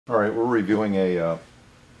All right, we're reviewing a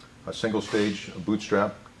single stage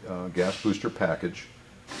bootstrap gas booster package,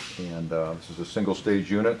 and this is a single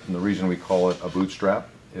stage unit, and the reason we call it a bootstrap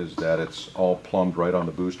is that it's all plumbed right on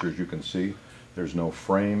the booster. As you can see, there's no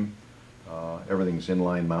frame, everything's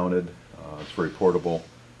inline mounted, it's very portable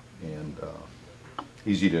and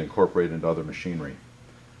easy to incorporate into other machinery.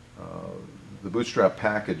 The bootstrap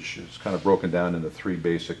package is kind of broken down into three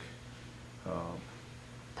basic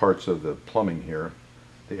parts of the plumbing here.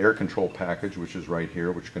 The air control package, which is right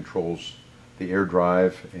here, which controls the air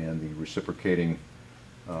drive and the reciprocating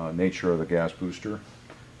nature of the gas booster.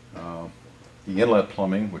 The inlet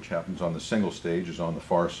plumbing, which happens on the single stage, is on the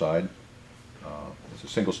far side. It's a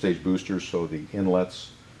single stage booster, so the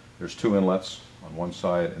inlets, there's two inlets on one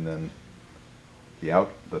side, and then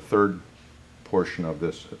the third portion of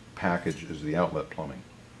this package is the outlet plumbing.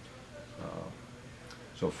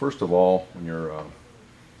 So first of all, when you're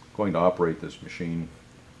going to operate this machine,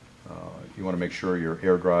 you want to make sure your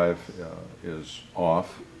air drive is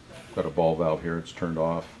off. Got a ball valve here, it's turned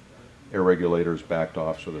off. Air regulator is backed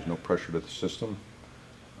off, so there's no pressure to the system.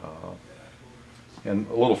 And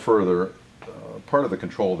a little further, part of the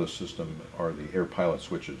control of this system are the air pilot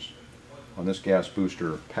switches. On this gas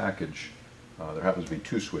booster package, there happens to be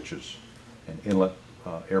two switches, an inlet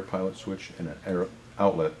air pilot switch and an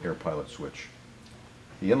outlet air pilot switch.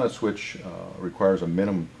 The inlet switch requires a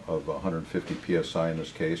minimum of 150 psi in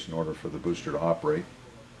this case in order for the booster to operate.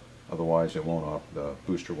 Otherwise, the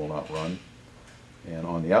booster will not run. And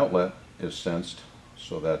on the outlet is sensed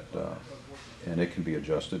so that, and it can be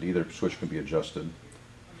adjusted. Either switch can be adjusted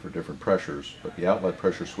for different pressures, but the outlet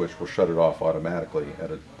pressure switch will shut it off automatically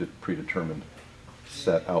at a predetermined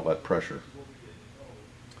set outlet pressure.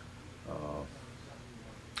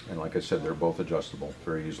 And like I said, they're both adjustable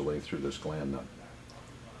very easily through this gland nut.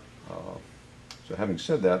 So having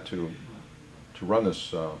said that, to run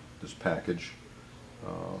this package,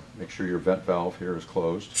 make sure your vent valve here is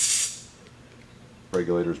closed,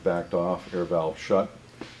 regulator's backed off, air valve shut.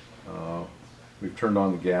 We've turned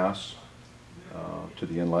on the gas to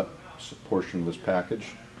the inlet portion of this package,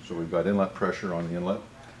 so we've got inlet pressure on the inlet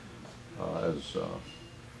as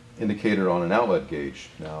indicated on an outlet gauge.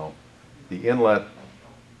 Now, the inlet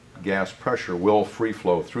gas pressure will free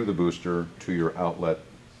flow through the booster to your outlet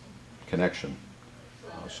connection.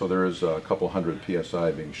 So there is a couple hundred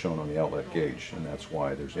psi being shown on the outlet gauge, and that's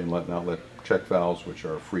why there's inlet and outlet check valves, which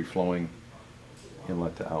are free flowing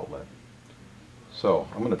inlet to outlet. So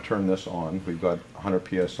I'm going to turn this on. We've got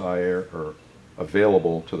 100 psi air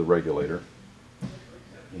available to the regulator,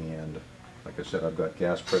 and like I said, I've got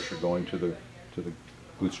gas pressure going to the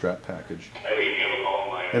bootstrap package.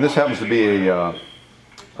 And this happens to be a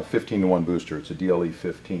 15-to-1 booster. It's a DLE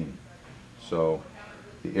 15. So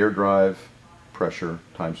the air drive pressure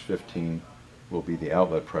times 15 will be the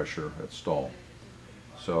outlet pressure at stall.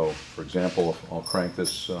 So, for example, if I'll crank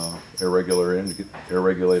this air regulator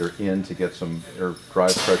in to get some air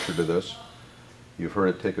drive pressure to this. You've heard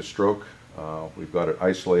it take a stroke. We've got it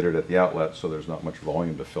isolated at the outlet, so there's not much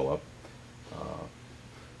volume to fill up.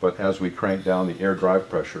 But as we crank down the air drive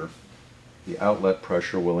pressure, the outlet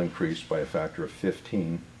pressure will increase by a factor of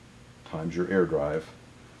 15 times your air drive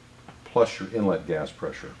plus your inlet gas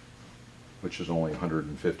pressure, which is only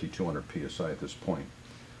 150, 200 psi at this point.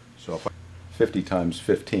 So if 50 times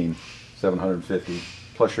 15, 750,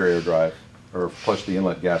 plus your air drive, or plus the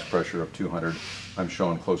inlet gas pressure of 200, I'm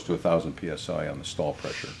showing close to 1,000 psi on the stall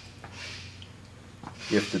pressure.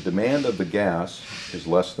 If the demand of the gas is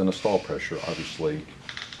less than a stall pressure, obviously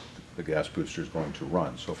the gas booster is going to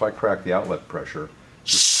run. So if I crack the outlet pressure,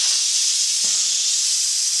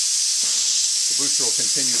 the booster will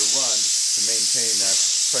continue to run to maintain that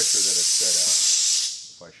pressure that it's set at.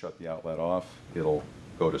 If I shut the outlet off, it'll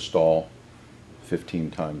go to stall,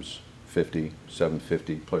 15 times 50,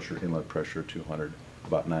 750, plus your inlet pressure, 200,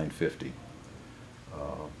 about 950.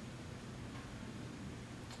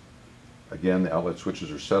 Again, the outlet switches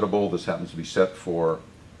are settable. This happens to be set for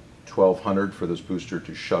 1200 for this booster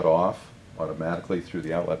to shut off automatically through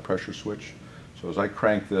the outlet pressure switch. So as I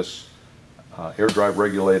crank this air drive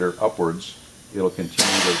regulator upwards, it'll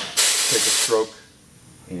continue to take a stroke,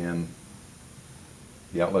 and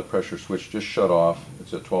the outlet pressure switch just shut off.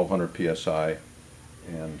 It's at 1200 psi,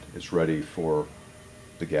 and it's ready for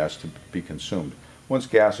the gas to be consumed. Once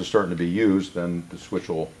gas is starting to be used, then the switch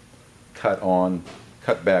will cut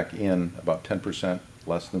back in about 10%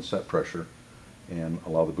 less than set pressure, and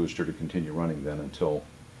allow the booster to continue running then until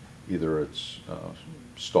either it's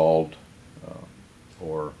stalled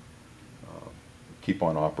or keep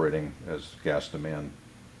on operating as gas demand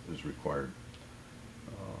is required.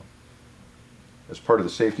 As part of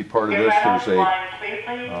the safety part of this, there's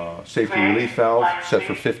a safety relief valve set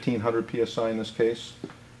for 1500 psi in this case.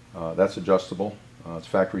 That's adjustable. It's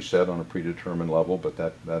factory set on a predetermined level, but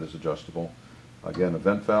that is adjustable. Again, a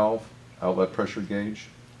vent valve, outlet pressure gauge,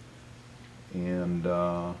 and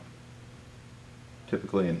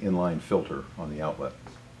typically an inline filter on the outlet.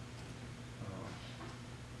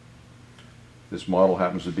 This model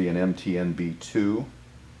happens to be an MTNB2,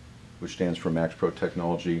 which stands for Maxpro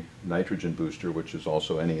Technology nitrogen booster, which is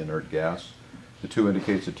also any inert gas. The 2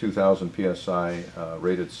 indicates a 2000 psi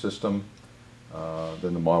rated system.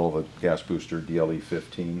 Then the model of the gas booster,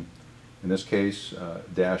 DLE15. In this case,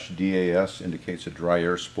 -DAS indicates a dry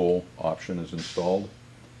air spool option is installed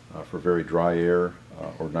for very dry air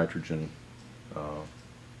or nitrogen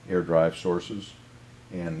air drive sources.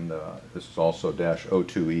 And this is also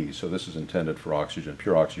 -O2E, so this is intended for oxygen,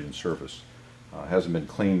 pure oxygen service. Hasn't been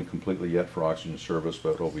cleaned completely yet for oxygen service,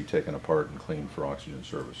 but it will be taken apart and cleaned for oxygen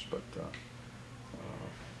service. But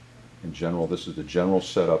in general, this is the general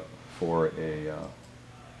setup for a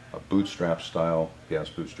bootstrap style gas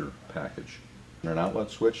booster package. And an outlet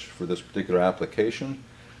switch for this particular application.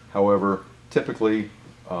 However, typically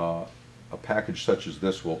a package such as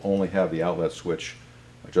this will only have the outlet switch,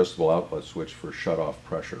 adjustable outlet switch for shut-off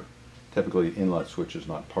pressure. Typically, the inlet switch is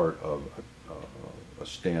not part of a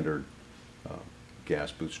standard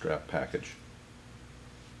gas bootstrap package.